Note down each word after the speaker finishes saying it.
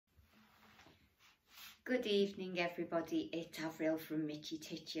Good evening everybody, it's Avril from Mitchy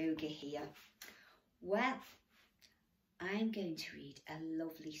Tit Yoga here. Well, I'm going to read a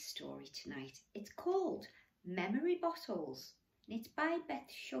lovely story tonight. It's called Memory Bottles and it's by Beth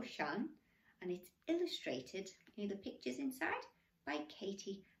Shoshan and it's illustrated, you know the pictures inside, by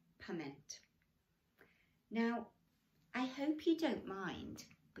Katie Pament. Now, I hope you don't mind,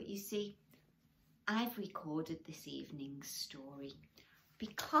 but you see, I've recorded this evening's story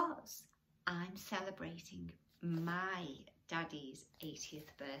because I'm celebrating my daddy's 80th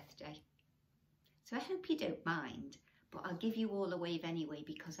birthday. So I hope you don't mind, but I'll give you all a wave anyway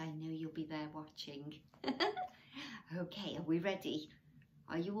because I know you'll be there watching. Okay, are we ready?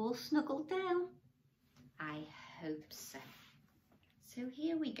 Are you all snuggled down? I hope so. So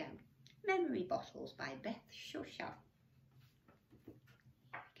here we go. Memory Bottles by Beth Shoshan.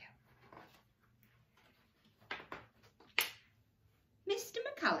 Mr.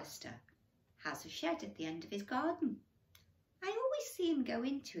 McAllister has a shed at the end of his garden. I always see him go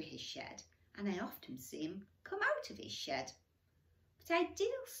into his shed and I often see him come out of his shed. But I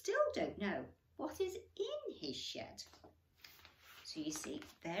still don't know what is in his shed. So you see,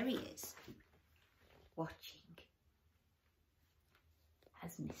 there he is, watching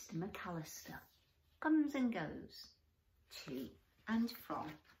as Mr. McAllister comes and goes to and from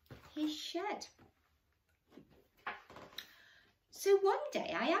his shed. So one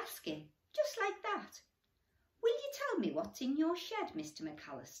day I ask him, just like that, will you tell me what's in your shed, Mr.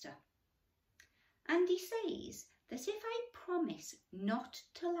 McAllister? And he says that if I promise not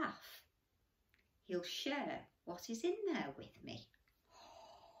to laugh, he'll share what is in there with me.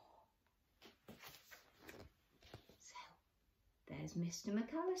 So there's Mr.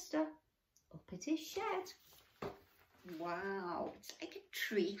 McAllister up at his shed. Wow, it's like a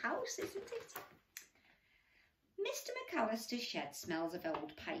tree house, isn't it? Mr. McAllister's shed smells of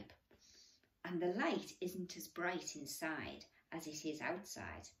old pipe and the light isn't as bright inside as it is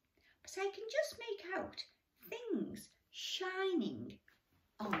outside, but I can just make out things shining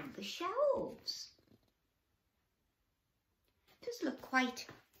on the shelves. It does look quite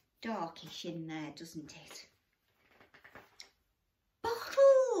darkish in there, doesn't it?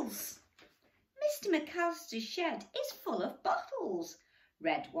 Bottles! Mr. McAllister's shed is full of bottles.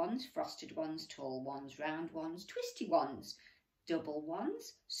 Red ones, frosted ones, tall ones, round ones, twisty ones, double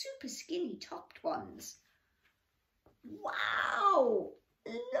ones, super skinny topped ones. Wow!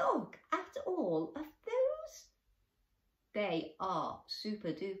 Look at all of those. They are super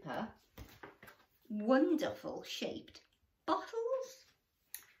duper wonderful shaped bottles.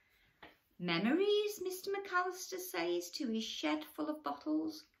 Memories, Mr. McAllister says to his shed full of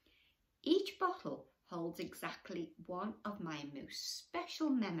bottles. Each bottle holds exactly one of my most special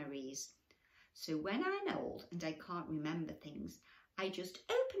memories. So when I'm old and I can't remember things, I just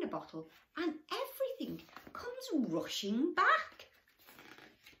open a bottle and everything comes rushing back.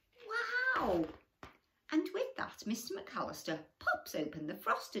 Wow! And with that, Mr. McAllister pops open the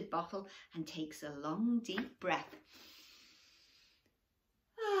frosted bottle and takes a long, deep breath.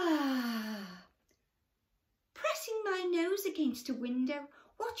 Pressing my nose against a window,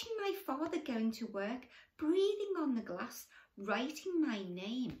 watching my father going to work, breathing on the glass, writing my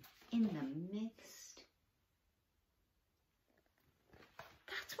name in the mist.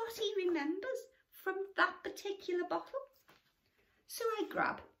 That's what he remembers from that particular bottle. So I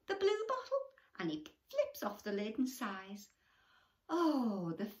grab the blue bottle and he flips off the lid and sighs.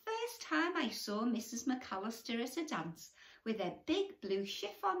 Oh, the first time I saw Mrs. McAllister at a dance with her big blue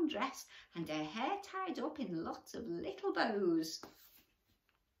chiffon dress and her hair tied up in lots of little bows.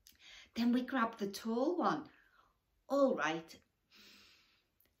 Then we grabbed the tall one, all right,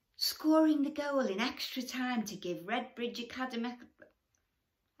 scoring the goal in extra time to give Redbridge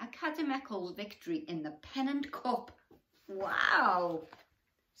Academical's victory in the Pennant Cup. Wow!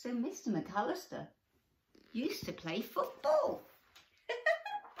 So Mr. McAllister used to play football.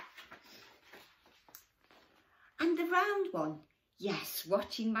 And the round one, yes,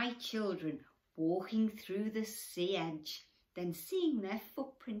 watching my children walking through the sea edge, then seeing their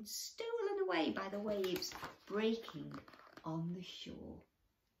footprints stolen away by the waves breaking on the shore.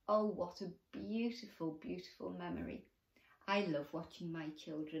 Oh, what a beautiful, beautiful memory. I love watching my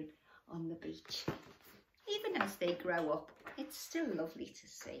children on the beach. Even as they grow up, it's still lovely to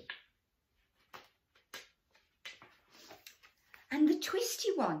see. And the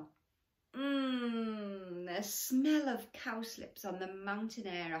twisty one. The smell of cowslips on the mountain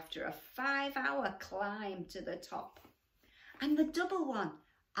air after a 5-hour climb to the top. And the double one,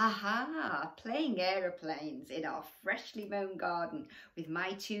 aha, playing aeroplanes in our freshly mown garden with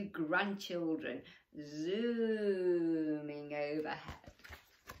my 2 grandchildren zooming overhead.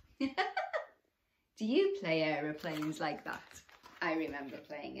 Do you play aeroplanes like that? I remember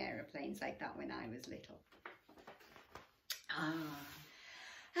playing aeroplanes like that when I was little.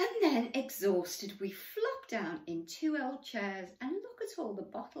 And then, exhausted, we flop down in 2 old chairs and look at all the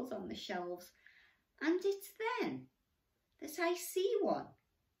bottles on the shelves. And it's then that I see one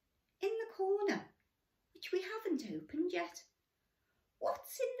in the corner, which we haven't opened yet.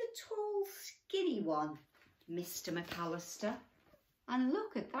 What's in the tall, skinny one, Mr. McAllister? And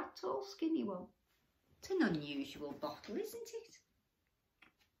look at that tall, skinny one. It's an unusual bottle, isn't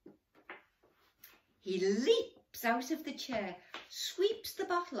it? He leaps out of the chair, sweeps the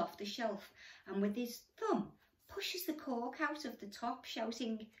bottle off the shelf, and with his thumb pushes the cork out of the top,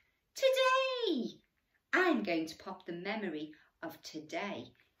 shouting, "Today! I'm going to pop the memory of today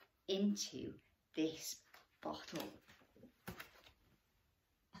into this bottle."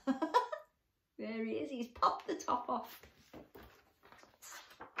 There he is, he's popped the top off.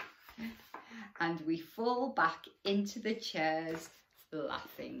 And we fall back into the chairs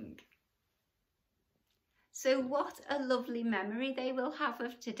laughing. So what a lovely memory they will have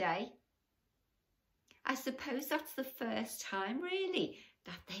of today. I suppose that's the first time really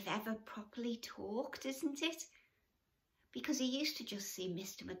that they've ever properly talked, isn't it? Because he used to just see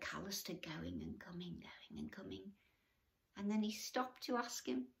Mr. McAllister going and coming, and then he stopped to ask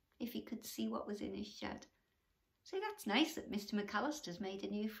him if he could see what was in his shed. So that's nice that Mr. McAllister's made a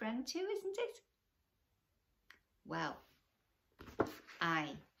new friend too, isn't it? Well, I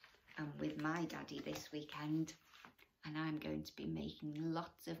am with my daddy this weekend, and I'm going to be making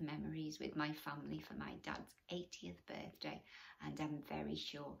lots of memories with my family for my dad's 80th birthday, and I'm very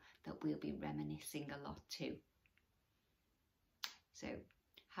sure that we'll be reminiscing a lot too. So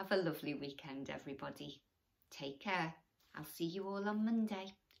have a lovely weekend, everybody. Take care. I'll see you all on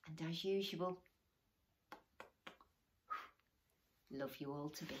Monday, and as usual, love you all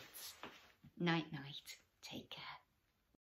to bits. Night, night.